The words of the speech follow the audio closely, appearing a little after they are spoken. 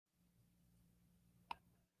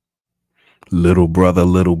Little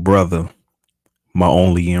brother, my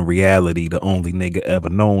only in reality, the only nigga ever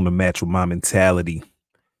known to match with my mentality.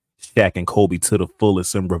 Shaq and Kobe to the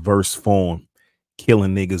fullest in reverse form,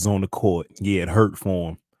 killing niggas on the court. Yeah, it hurt for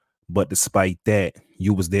him. But despite that,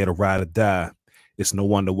 you was there to ride or die. It's no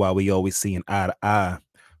wonder why we always seeing eye to eye.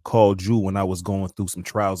 Called you when I was going through some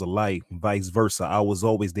trials of life. Vice versa, I was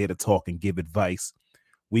always there to talk and give advice.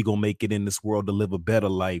 We gonna make it in this world to live a better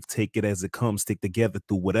life. Take it as it comes, stick together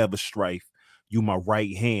through whatever strife. You my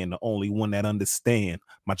right hand, the only one that understand.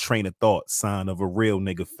 My train of thought, sign of a real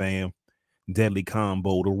nigga fam. Deadly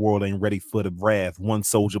combo, the world ain't ready for the wrath. One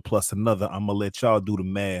soldier plus another, I'ma let y'all do the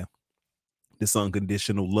math. This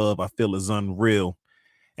unconditional love I feel is unreal.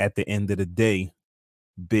 At the end of the day,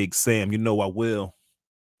 Big Sam, you know I will.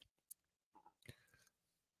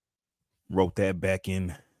 Wrote that back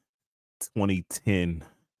in 2010.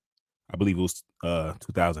 I believe it was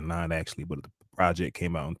 2009 actually, but the project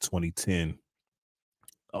came out in 2010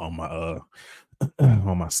 on my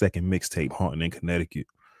on my second mixtape, Haunting in Connecticut.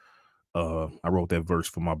 I wrote that verse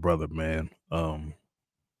for my brother, man.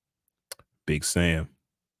 Big Sam,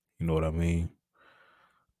 you know what I mean?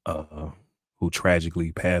 Uh who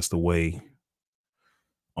tragically passed away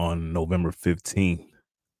on November 15th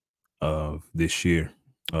of this year.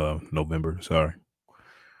 November, sorry.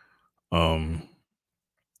 Um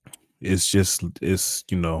it's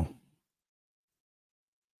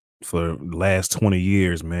for the last 20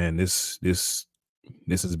 years, man, this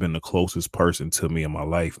has been the closest person to me in my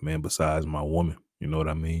life, man, besides my woman. You know what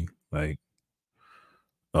I mean? Like,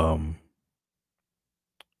 um,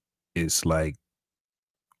 it's like,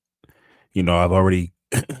 I've already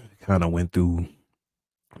kind of went through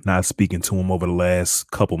not speaking to him over the last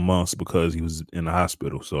couple months because he was in the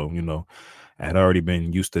hospital. So, I had already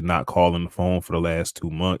been used to not calling the phone for the last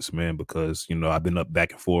 2 months, man, because, I've been up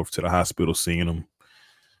back and forth to the hospital seeing him,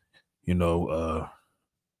 you know, uh,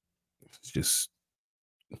 it's just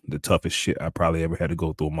the toughest shit I probably ever had to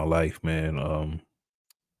go through in my life, man.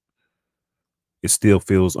 It still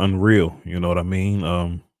feels unreal, you know what I mean?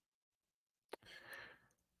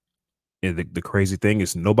 And the crazy thing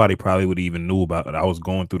is nobody probably would even knew about it. I was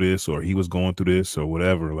going through this or he was going through this or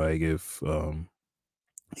whatever. Like if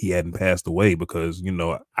he hadn't passed away because,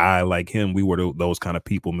 I like him, we were those kind of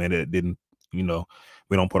people, man, that didn't, you know,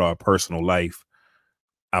 we don't put our personal life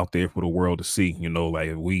out there for the world to see, like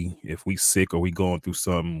if we sick or we going through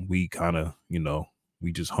something, we kind of,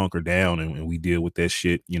 we just hunker down and we deal with that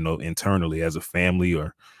shit, internally as a family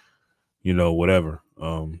or, whatever.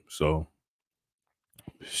 So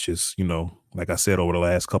it's just, like I said, over the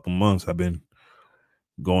last couple months, I've been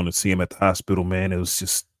going to see him at the hospital, man. It was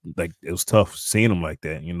just like it was tough seeing him like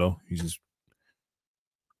that, He just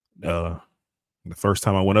uh the first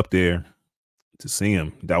time I went up there to see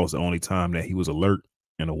him, that was the only time that he was alert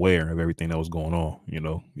and aware of everything that was going on.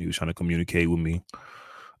 He was trying to communicate with me.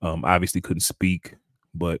 Obviously couldn't speak,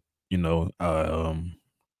 but you know, I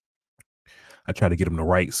tried to get him to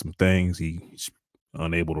write some things. He's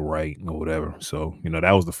unable to write or whatever. So,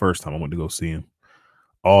 that was the first time I went to go see him.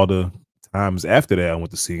 All the times after that I went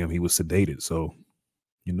to see him, he was sedated. So,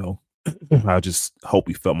 you know, I just hope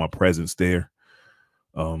he felt my presence there.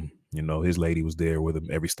 His lady was there with him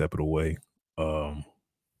every step of the way. Um,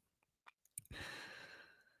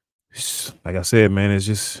 like I said, man,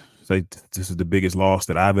 it's like this is the biggest loss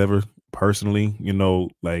that I've ever personally,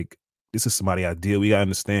 like this is somebody I deal. We gotta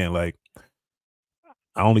understand, like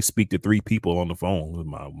I only speak to three people on the phone. With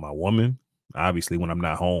my woman, obviously when I'm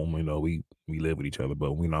not home, we live with each other,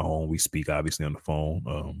 but when we're not home, we speak obviously on the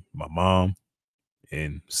phone. My mom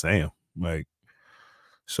and Sam. Like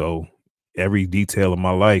so every detail of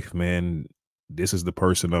my life, man, this is the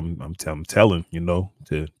person I'm telling,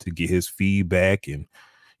 to get his feedback and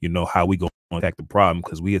how we gonna attack the problem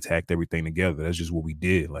because we attacked everything together. That's just what we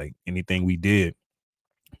did. Like anything we did,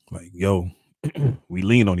 like yo, we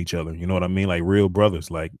lean on each other. You know what I mean? Like real brothers.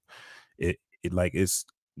 Like it like it's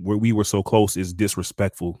where we were so close is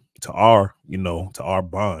disrespectful to our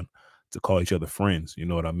bond to call each other friends. You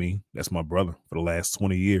know what I mean? That's my brother for the last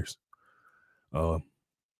 20 years. Uh,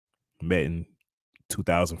 met in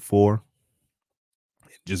 2004.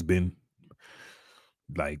 Just been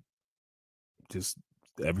like just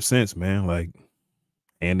ever since, man. Like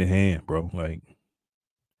hand in hand, bro. Like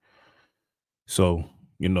so,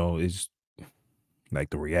 it's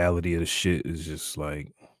like the reality of the shit is just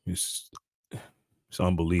like it's it's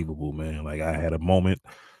unbelievable, man. Like I had a moment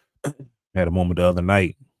the other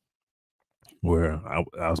night where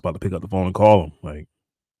I was about to pick up the phone and call him, like,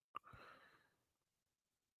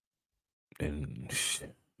 and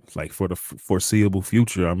it's like for the foreseeable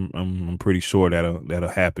future, I'm pretty sure that'll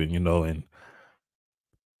happen, and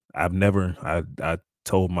I've never I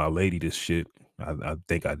told my lady this shit. I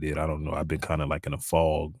think I did. I don't know. I've been kind of like in a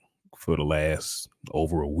fog for the last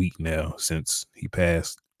over a week now since he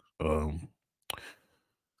passed. Um,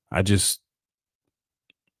 I just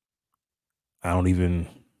I don't even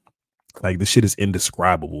like the shit is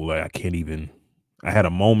indescribable. Like I can't even. I had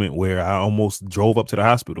a moment where I almost drove up to the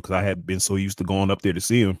hospital because I had been so used to going up there to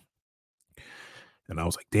see him, and I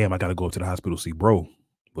was like, "Damn, I got to go up to the hospital to see bro."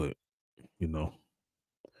 But you know,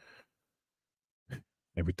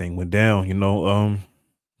 everything went down.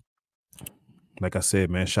 Like I said,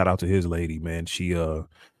 man, shout out to his lady, man. She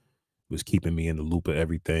was keeping me in the loop of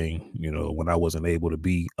everything. When I wasn't able to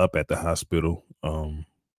be up at the hospital, the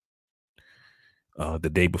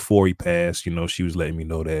day before he passed, she was letting me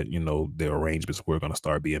know that the arrangements were going to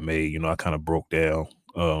start being made. I kind of broke down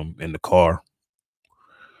in the car.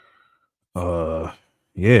 Uh,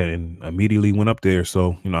 yeah, and immediately went up there.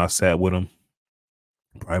 So I sat with him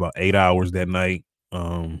probably about 8 hours that night.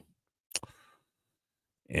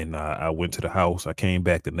 And I went to the house. I came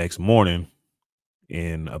back the next morning.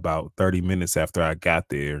 And about 30 minutes after I got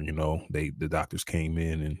there, the doctors came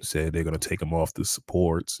in and said they're gonna take him off the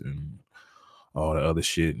supports and all the other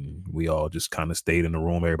shit. And we all just kind of stayed in the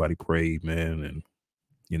room. Everybody prayed, man. And,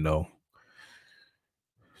 you know,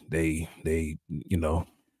 they they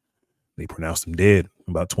pronounced him dead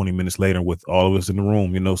about 20 minutes later with all of us in the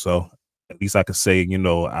room. So at least I could say,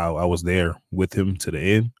 I was there with him to the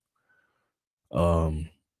end. Um,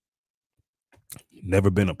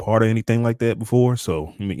 Never been a part of anything like that before.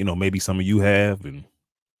 So, maybe some of you have, and,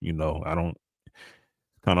 I don't,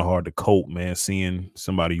 kind of hard to cope, man, seeing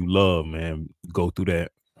somebody you love, man, go through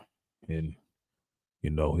that. And,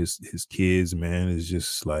 his kids, man, is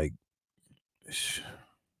just like,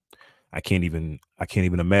 I can't even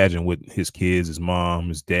imagine what his kids, his mom,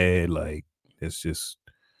 his dad, like, it's just,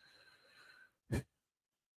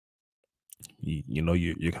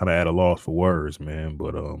 you're kind of at a loss for words, man.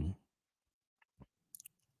 But, I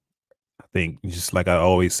think just like I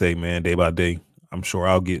always say, man, day by day, I'm sure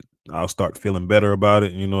I'll start feeling better about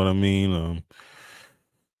it. You know what I mean?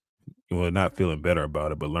 Well, not feeling better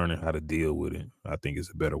about it, but learning how to deal with it. I think is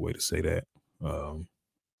a better way to say that. Um,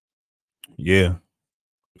 yeah,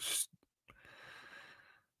 s-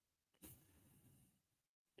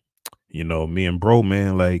 me and bro,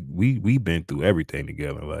 man, like we been through everything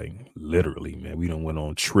together, like literally, man. We done went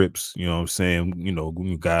on trips, you know what I'm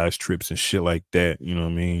saying? Guys trips and shit like that. You know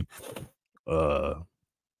what I mean? Uh,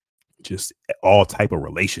 just all type of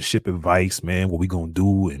relationship advice, man. What we gonna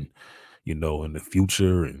do, and in the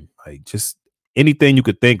future, and like just anything you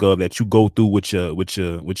could think of that you go through with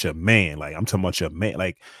your man. Like I'm talking about your man,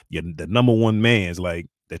 like the number one man's like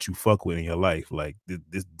that you fuck with in your life. Like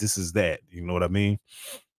this is that. You know what I mean?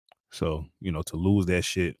 So to lose that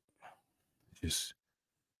shit, just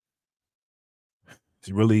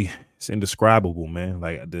it's indescribable, man.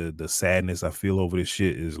 Like the sadness I feel over this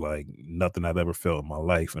shit is like nothing I've ever felt in my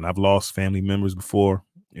life. And I've lost family members before.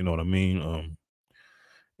 You know what I mean?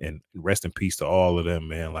 And rest in peace to all of them,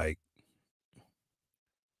 man. Like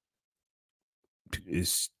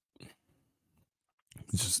it's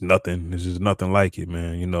It's just nothing like it,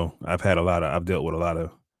 man. I've dealt with a lot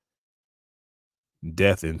of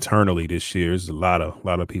death internally this year. There's a lot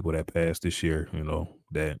of people that passed this year,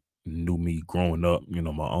 that knew me growing up.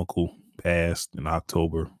 My uncle passed in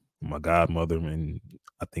October, my godmother, and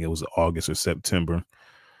I think it was August or September.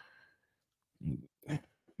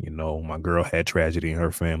 My girl had tragedy in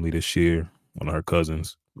her family this year, one of her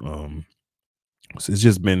cousins. So it's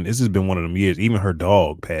just been one of them years. Even her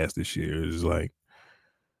dog passed this year. It's like,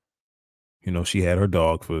 she had her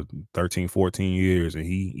dog for 13, 14 years, and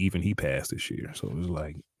he passed this year. So it was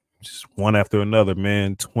like just one after another,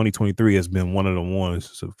 man. 2023 has been one of the ones,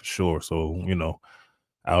 so for sure. So,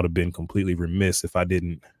 I would have been completely remiss if I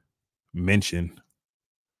didn't mention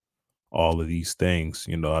all of these things,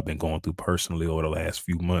 I've been going through personally over the last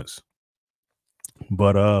few months.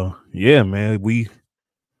 But yeah, man, we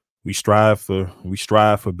strive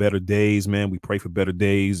for better days, man. We pray for better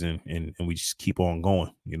days, and we just keep on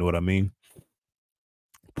going. You know what I mean?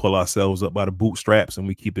 Pull ourselves up by the bootstraps, and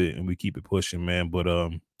we keep it pushing, man.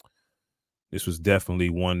 But this was definitely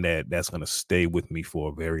one that's gonna stay with me for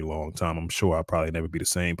a very long time. I'm sure I'll probably never be the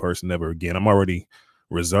same person ever again. I'm already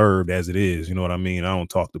reserved as it is, you know what I mean? I don't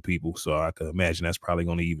talk to people, so I could imagine that's probably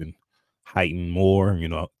gonna even heighten more.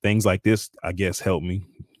 Things like this, I guess, help me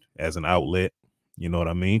as an outlet. You know what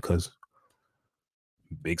I mean? Because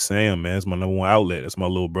Big Sam, man, it's my number one outlet. That's my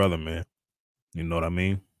little brother, man. You know what I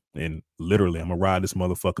mean? And literally, I'm gonna ride this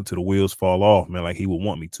motherfucker till the wheels fall off, man, like he would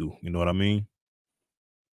want me to. You know what I mean?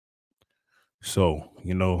 So,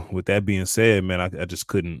 with that being said, man, I just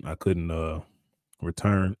couldn't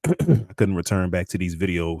return I couldn't return back to these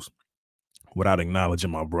videos without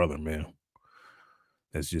acknowledging my brother, man.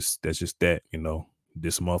 That's just that.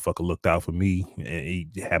 This motherfucker looked out for me and he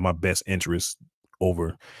had my best interest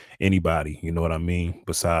over anybody, you know what I mean?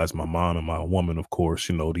 Besides my mom and my woman, of course.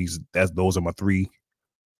 Those are my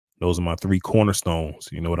three cornerstones,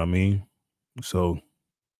 you know what I mean? So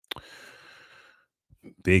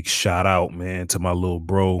big shout out, man, to my little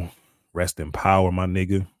bro. Rest in power, my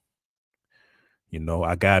nigga.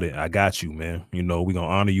 I got it. I got you, man. We gonna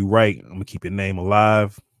honor you right. I'm gonna keep your name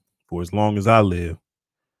alive for as long as I live.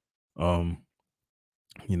 Um,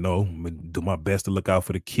 I'm gonna do my best to look out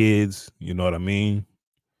for the kids, you know what I mean?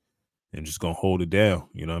 And just gonna hold it down,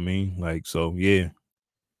 you know what I mean? Like, so yeah,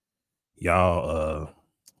 y'all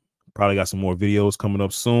probably got some more videos coming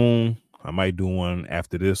up soon. I might do one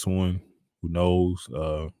after this one. Who knows?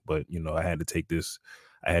 But I had to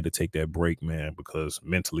take that break, man, because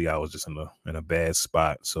mentally I was just in a bad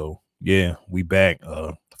spot. So yeah, we back.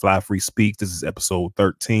 Fly Free Speak. This is episode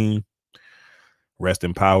 13. Rest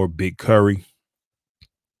in power, Big Curry.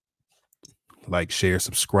 Like, share,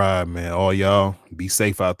 subscribe, man. All y'all be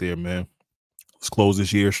safe out there, man. Let's close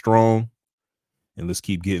this year strong and let's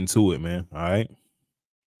keep getting to it, man. All right.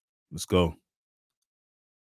 Let's go.